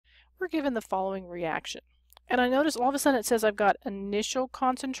we're given the following reaction. And I notice all of a sudden it says I've got initial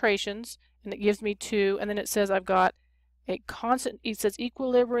concentrations, and it gives me 2, and then it says I've got a constant, it says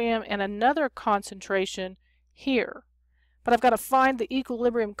equilibrium and another concentration here. But I've got to find the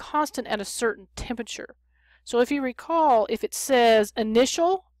equilibrium constant at a certain temperature. So if you recall, if it says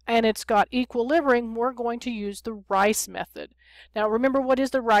initial and it's got equilibrium, we're going to use the Rice method. Now remember, what is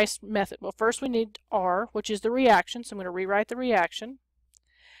the Rice method? Well, first we need R, which is the reaction, so I'm going to rewrite the reaction.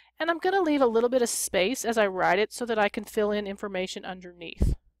 And I'm going to leave a little bit of space as I write it so that I can fill in information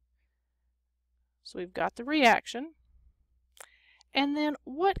underneath. So we've got the reaction. And then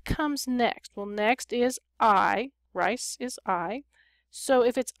what comes next? Well, next is I. Rice is I. So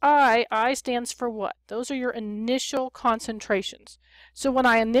if it's I stands for what? Those are your initial concentrations. So when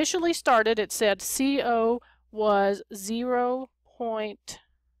I initially started, it said CO was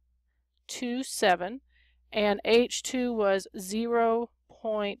 0.27 and H2 was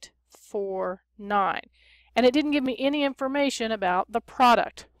 0.49. And it didn't give me any information about the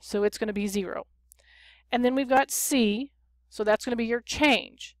product, so it's going to be 0. And then we've got C, so that's going to be your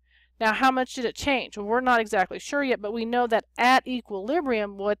change. Now, how much did it change? Well, we're not exactly sure yet, but we know that at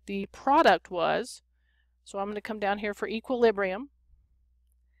equilibrium what the product was. So I'm going to come down here for equilibrium.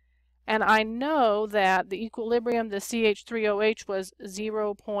 And I know that the equilibrium, the CH3OH, was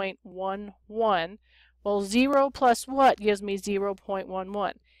 0.11. Well, 0 plus what gives me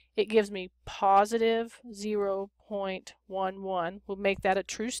 0.11? It gives me positive 0.11. We'll make that a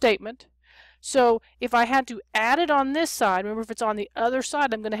true statement. So if I had to add it on this side, remember if it's on the other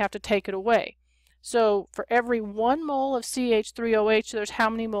side, I'm going to have to take it away. So for every 1 mole of CH3OH, there's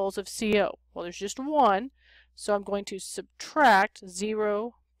how many moles of CO? Well, there's just 1. So I'm going to subtract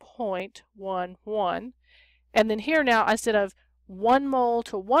 0.11. And then here now, instead of 1 mole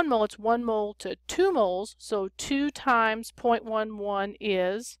to 1 mole, it's 1 mole to 2 moles. So 2 times 0.11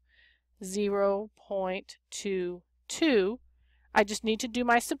 is 0.22. I just need to do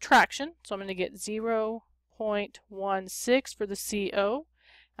my subtraction, so I'm going to get 0.16 for the CO,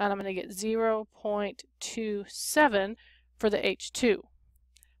 and I'm going to get 0.27 for the H2.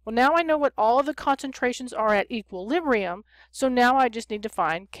 Well, now I know what all of the concentrations are at equilibrium, so now I just need to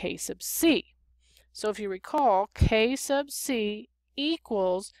find K sub C. So if you recall, K sub C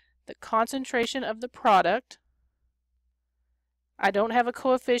equals the concentration of the product. I don't have a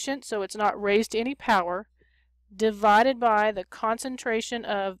coefficient, so it's not raised to any power, divided by the concentration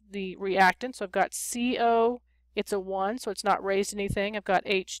of the reactant. So I've got CO, it's a 1, so it's not raised anything. I've got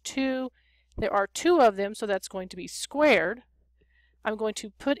H2, there are 2 of them, so that's going to be squared. I'm going to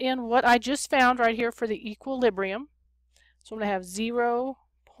put in what I just found right here for the equilibrium. So I'm going to have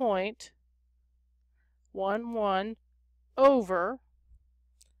 0.11 over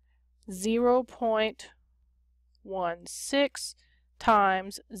 0.16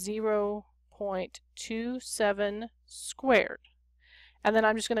 times 0.27 squared. And then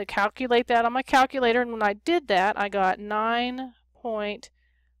I'm just going to calculate that on my calculator, and when I did that, I got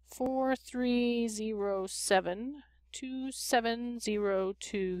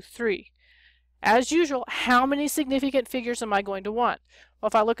 9.4307270023. As usual, how many significant figures am I going to want? Well,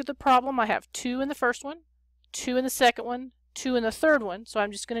 if I look at the problem, I have 2 in the first one, 2 in the second one, 2 in the third one, so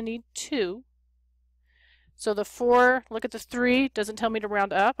I'm just going to need 2. So the 4, look at the 3, doesn't tell me to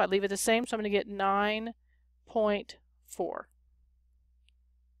round up. I leave it the same, so I'm going to get 9.4.